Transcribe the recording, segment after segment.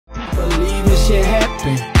shit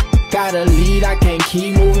happen. Gotta lead, I can't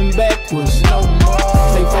keep moving backwards no more.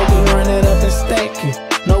 Stay focused, run it up and stack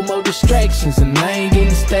it. No more distractions, and I ain't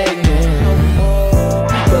getting stagnant no more.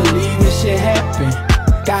 Believe this shit happen.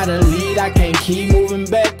 Gotta lead, I can't keep moving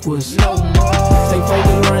backwards no more. Stay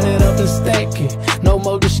focused, run it up and stack it. No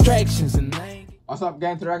more distractions, and I ain't. What's up,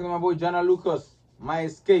 gang? Interacting with my boy Joyner Lucas. My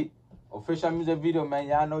Escape official music video, man.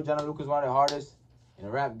 Y'all know Joyner Lucas one of the hardest in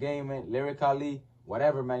the rap game, man. Lyrically,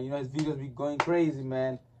 whatever, man. You know his videos be going crazy,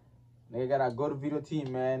 man. Nigga got a go-to video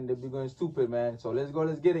team, man. They be going stupid, man. So let's go,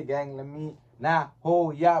 let's get it, gang. Let me not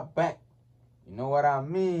hold y'all back. You know what I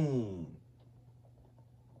mean?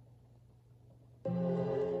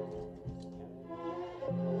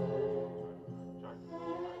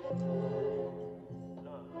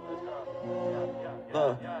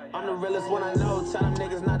 I'm the realest one I know. Tell them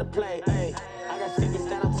niggas not to play. Ay, I got secrets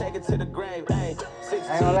that I'm taking to the grave. Ay, 16.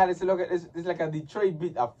 I ain't gonna lie, this is like a Detroit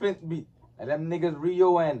beat, a Flint beat. And them niggas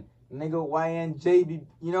Rio and nigga YNJ be,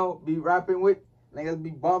 you know, be rapping with. Niggas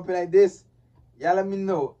be bumping like this. Y'all let me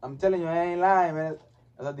know. I'm telling you, I ain't lying, man.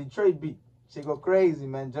 That's a Detroit beat. Shit go crazy,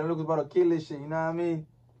 man. Joyner Lucas about to kill this shit, you know what I mean?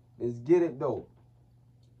 Let's get it, though.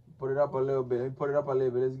 Put it up a little bit. Let me put it up a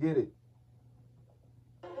little bit. Let's get it.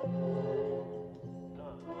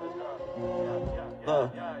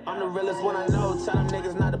 I'm the realest one I know. Tell them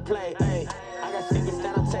niggas not to play. Ay, I got secrets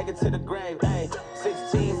that I'm taking to the grave. Ay,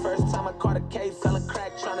 16, first time I caught a case, selling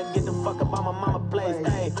crack, trying to get the fuck up on my mama place.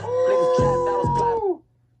 Ay, niggas trapped, I was plotting.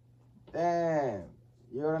 Damn.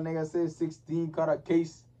 You know what a nigga said? 16, caught a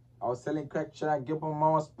case. I was selling crack, trying to get up on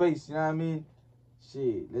mama's space. You know what I mean?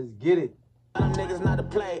 Shit, let's get it. Tell them niggas not to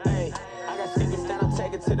play. Ay, I got secrets that I'm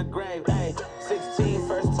taking to the grave. Ay, 16,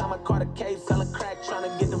 first time I caught a case, selling crack, trying to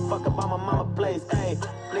get the fuck up on my mama place. Ay,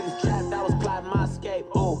 niggas trapped, I was plotting my escape.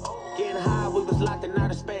 Ooh, getting high, we was locked in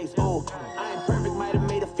outer space. Ooh, I ain't perfect, might have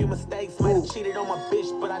made a few mistakes, might have cheated on my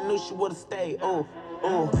bitch, but I knew she would've stayed. Ooh,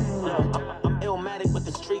 I'm illmatic with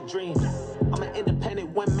the street dream. I'm an independent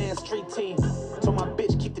one-man street team. Told my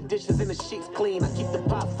bitch keep the dishes and the sheets clean. I keep the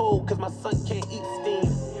pot full cause my son can't eat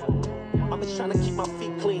steam. I'm just trying to keep my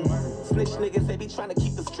feet clean. Snitch niggas, they be trying to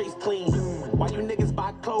keep the streets clean. Why you niggas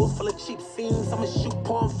buy clothes full of cheap seams? I'ma shoot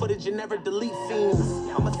porn footage and never delete scenes.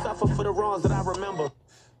 I'ma suffer for the wrongs that I remember.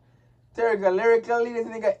 Lyrically, this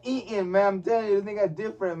nigga eating, man. I'm telling you, this nigga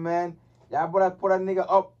different, man. Y'all put that nigga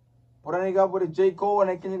up. Put that nigga up with a J. Cole and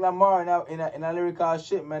a Kendrick Lamar in a lyrical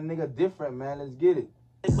shit, man. Nigga different, man. Let's get it.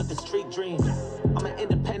 With the street dream, I'm an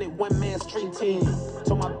independent one-man street team.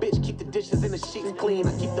 Told my bitch keep the dishes and the sheets clean.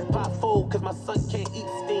 I keep the pot full cause my son can't eat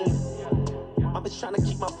steam. I'm just trying to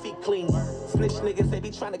keep my feet clean. Snitch niggas, they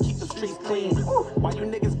be trying to keep the streets clean. Why you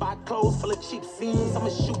niggas buy clothes full of cheap seams? I'ma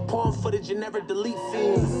shoot porn footage and never delete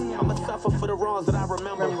scenes. I'ma suffer for the wrongs that I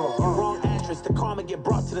remember. Wrong address, the karma get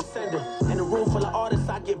brought to the sender. In a room full of artists,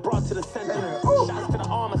 I get brought to the center. Shots to the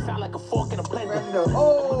arm, I sound like a fork in a blender.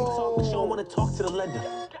 Money talk, but you don't wanna talk to the lender.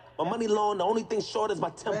 My money long, the only thing short is my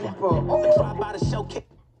temper. I drive by the shell case.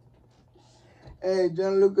 Hey,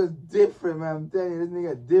 Joyner Lucas different, man. I'm telling you, this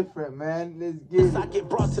nigga different, man. Let's get it. I get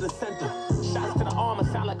brought to the center. Shots to the arm, I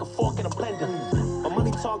sound like a fork in a blender. My money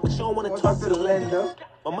talk, but you don't want to talk to the lender.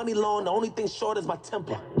 My money long, the only thing short is my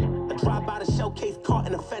temper. I drive by the shell case, caught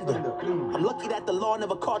in a fender. I'm lucky that the law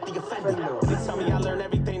never caught the offender. They tell me I learned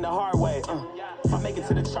everything the hard way. If I make it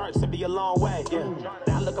to the charts, it'll be a long way. Yeah.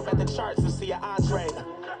 Now I look up at the charts to see an entree.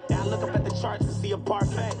 Now I look up at the charts to see a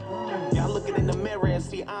parfait. Yeah, I looking in the mirror and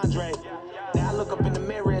see Andre. Now I look up in the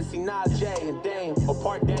mirror and see Najee and Dame or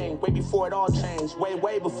Part Dame. Way before it all changed.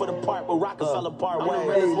 Way before the part where Rockefeller part way.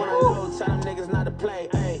 That's what I know. Tell them niggas not to play.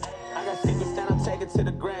 Ay, I got secrets that I'm taking to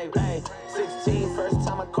the grave. Ay, 16, first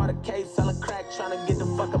time I caught a case, selling crack, trying to get the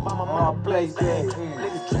fuck up on my mama place. Ay,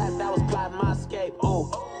 niggas trapped, I was plotting my escape.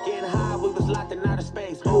 Ooh, getting high, we was locked in outer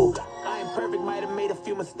space. Ooh, I ain't perfect, might have made a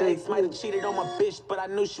few mistakes, might have cheated on my bitch, but I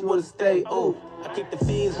knew she would've stayed. Ooh, I keep the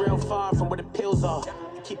fiends real far from where the pills are.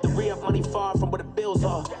 Keep the re-up money far from where the bills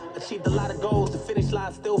are. Achieved a lot of goals, the finish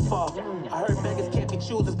line still far. I heard beggars can't be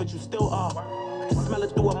choosers, but you still are. I can smell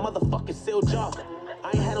it through a motherfucking sealed jar.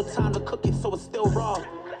 I ain't had no time to cook it, so it's still raw.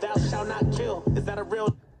 Thou shalt not kill, is that a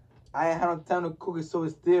real? I ain't had no time to cook it, so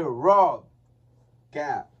it's still raw.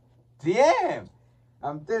 God damn.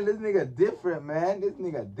 I'm telling you, this nigga different, man. This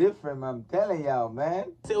nigga different, man. I'm telling y'all,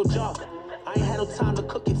 man. Still jar. I ain't had no time to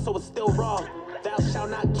cook it, so it's still raw. Thou shalt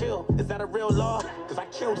not kill, is that a real law? Cause I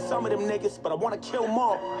killed some of them niggas, but I wanna kill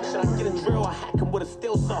more. Should I get a drill or hack him with a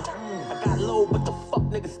steel saw? I got low, but the fuck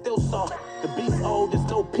niggas still saw. The beast old, there's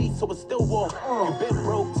no peace, so it's still war. You been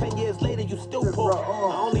broke, 10 years later, you still poor.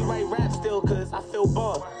 I only write rap still cause I feel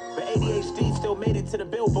bored. But ADHD still made it to the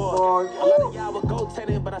billboard. A lot of y'all would go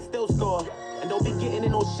tenant, but I still score. And don't be getting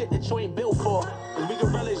in no shit that you ain't built for. Cause we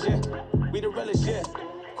gorillas, yeah. We the realest, yeah.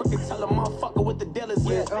 Quick and tell a motherfucker with the dealers,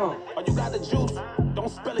 yeah. Or you got the juice, don't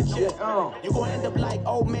spill it, yeah. You gon' end up like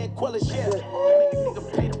old man Quillis, yeah. Make a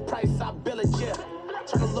nigga pay the price, I bill it, yeah.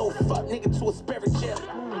 Turn a little fuck nigga to a spirit, yeah.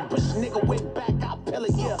 Push a nigga way back, I pill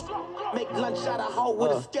it, yeah. Make lunch out of hoe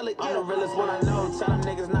with a skillet, yeah. I'm the realest one I know, tell them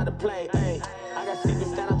niggas not to play, ayy. I got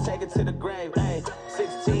secrets that I'm taking to the grave, ayy.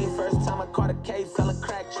 16, first time I caught a case, selling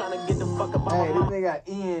crack, trying to get the fuck up out my This nigga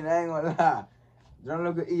Ian, I ain't gonna lie. Don't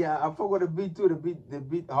look at Ian. I fuck with the beat too. The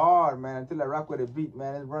beat hard, man. Until I rock with the beat,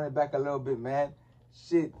 man. Let's run it back a little bit, man.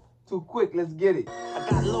 Shit, too quick. Let's get it. I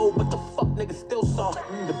got low, but the fuck nigga still soft.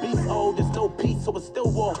 The beast old, there's no peace, so it's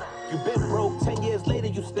still war. You been broke, 10 years later,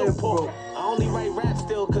 you still poor. I only write rap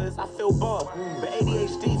still, cause I feel bored. But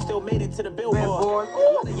ADHD still made it to the billboard.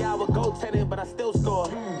 A lot of y'all would go tenant, but I still score.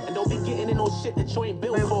 And don't be getting in no shit that you ain't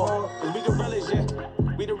built for. Cause we gorillas, yeah.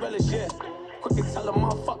 We the realest, yeah. Quick and tell a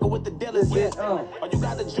motherfucker with the dealers, yeah. Or you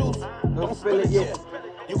got the juice, don't spill it, yeah.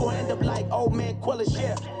 You gon' end up like old man Quillis,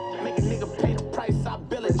 yeah. Make a nigga pay the price, I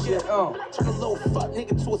bill it, yeah. Turn a little fuck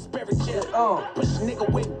nigga to a spirit, yeah. Push a nigga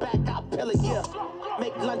way back, I pill it, yeah.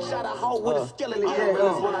 Make lunch out of hoe with a skillet, yeah. I'm the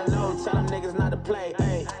realest one I know, tell them niggas not to play,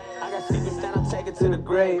 ayy. I got secrets that I'm taking to the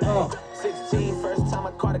grave, 16, first time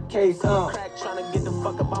I caught a case, crack, trying to get the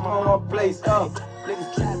fuck up out my place,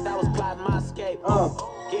 Niggas trapped, I was plotting my escape,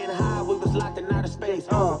 Getting high, we was locked in outer space.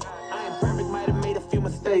 I ain't perfect, might have made a few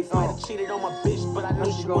mistakes. Might have cheated on my bitch, but I knew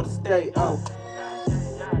she would've stayed.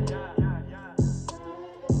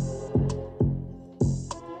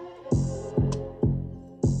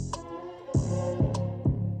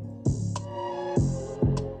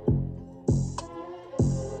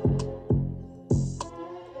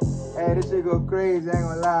 Hey, this shit go crazy, I ain't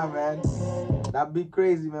gonna lie, man. That be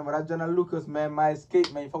crazy, man. But that Joyner Lucas, man, my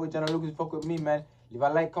escape, man. You fuck with Joyner Lucas, you fuck with me, man. Leave a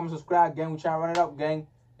like, comment, subscribe, gang. We try to run it up, gang.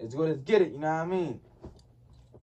 Let's go, let's get it, you know what I mean?